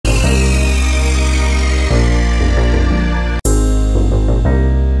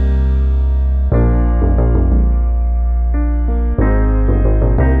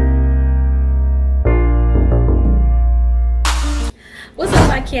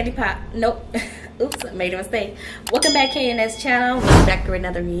candy pop. Nope. Oops, I made a mistake. Welcome back, KNS channel. We're back for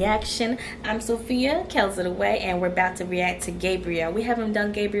another reaction. I'm Sophia, Kellz of the Way, and we're about to react to Gabriel. We haven't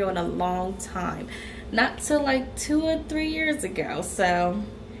done Gabriel in a long time. Not till like 2 or 3 years ago. So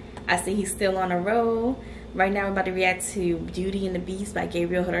I see he's still on a roll. Right now we're about to react to Beauty and the Beast by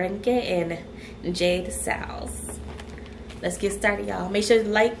Gabriel Hericque and Jada Salles. Let's get started, y'all. Make sure to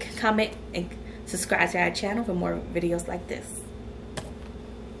like, comment, and subscribe to our channel for more videos like this.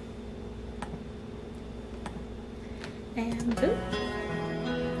 And boop.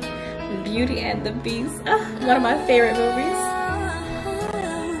 Beauty and the Beast. One of my favorite movies.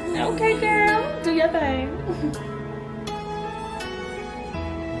 Okay, girl. Do your thing.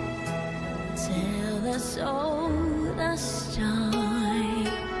 Tell us all the shine,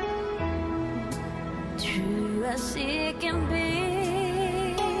 true as it can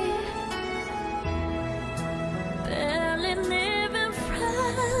be. Barely living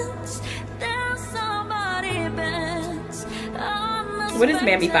friends, there's somebody bent. What is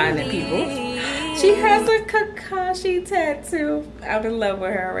Mammy finding, people? She has a Kakashi tattoo. I'm in love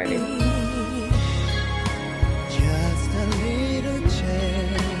with her already. Just a little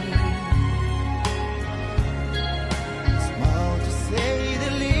change, small to say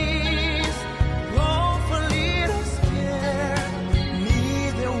the least, wrong for little scare,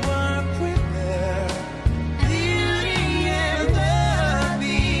 neither one prepared. Beauty and the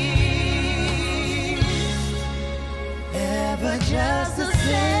Beast, ever just the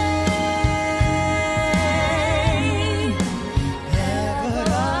same.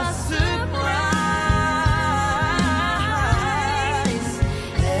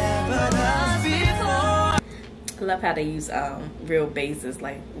 I love how they use real basses,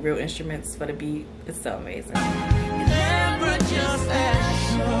 like real instruments for the beat. It's so amazing. Never just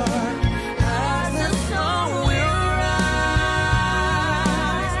as sure as the sun will rise.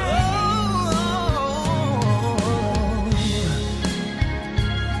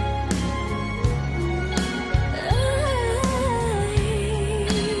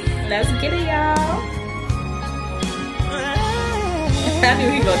 Let's get it, y'all. I knew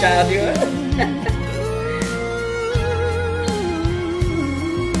he was gonna try to do it.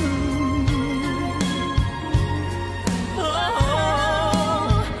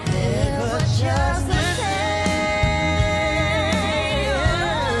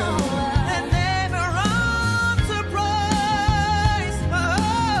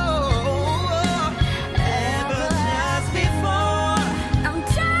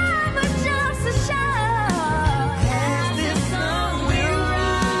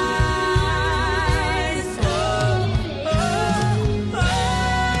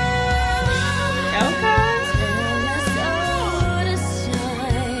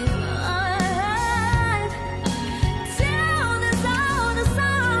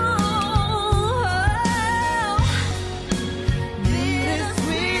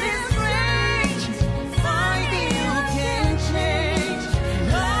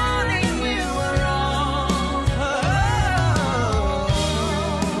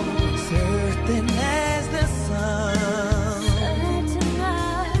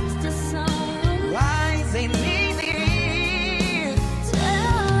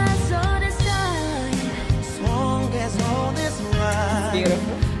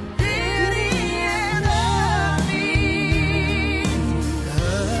 Beautiful.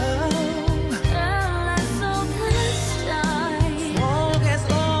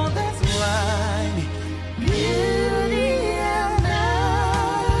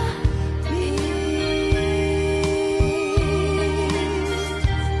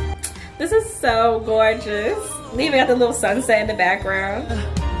 This is so gorgeous. We even got the little sunset in the background.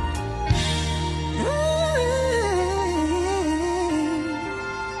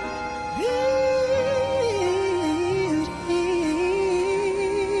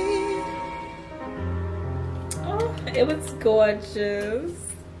 It was gorgeous.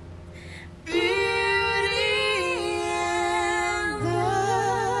 Beauty and the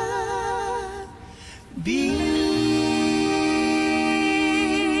Beast.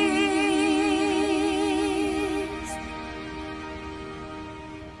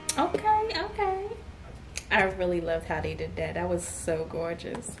 Okay. I really loved how they did that. That was so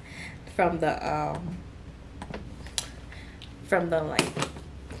gorgeous. From the like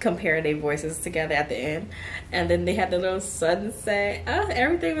compare their voices together at the end, and then they had the little sunset.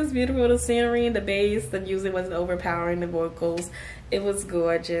 Everything was beautiful. The scenery and the bass, the music wasn't overpowering the vocals. It was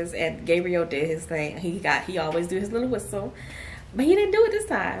gorgeous, and Gabriel did his thing. He always do his little whistle, but he didn't do it this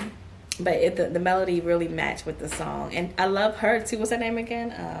time. But the melody really matched with the song, and I love her too. What's her name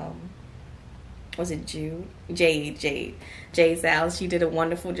again? was it Jade Salles. She did a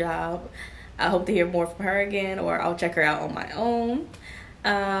wonderful job. I hope to hear more from her again, or I'll check her out on my own.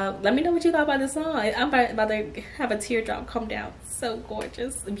 Let me know what you thought about this song. I'm about to have a teardrop come down. So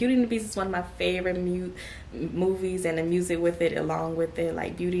gorgeous. Beauty and the Beast is one of my favorite movies, and the music with it, along with it,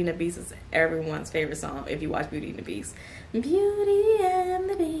 like Beauty and the Beast is everyone's favorite song if you watch Beauty and the Beast. Beauty and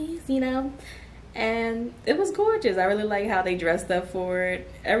the Beast, you know. And it was gorgeous. I really like how they dressed up for it.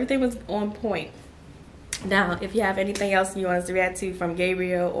 Everything was on point. Now, if you have anything else you want us to react to from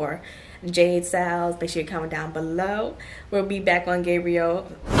Gabriel or Jade Salles, make sure you comment down below. We'll be back on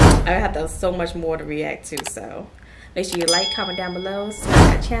Gabriel. I have so much more to react to, so make sure you like, comment down below, subscribe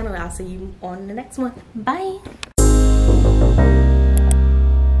to our channel, and I'll see you on the next one. Bye.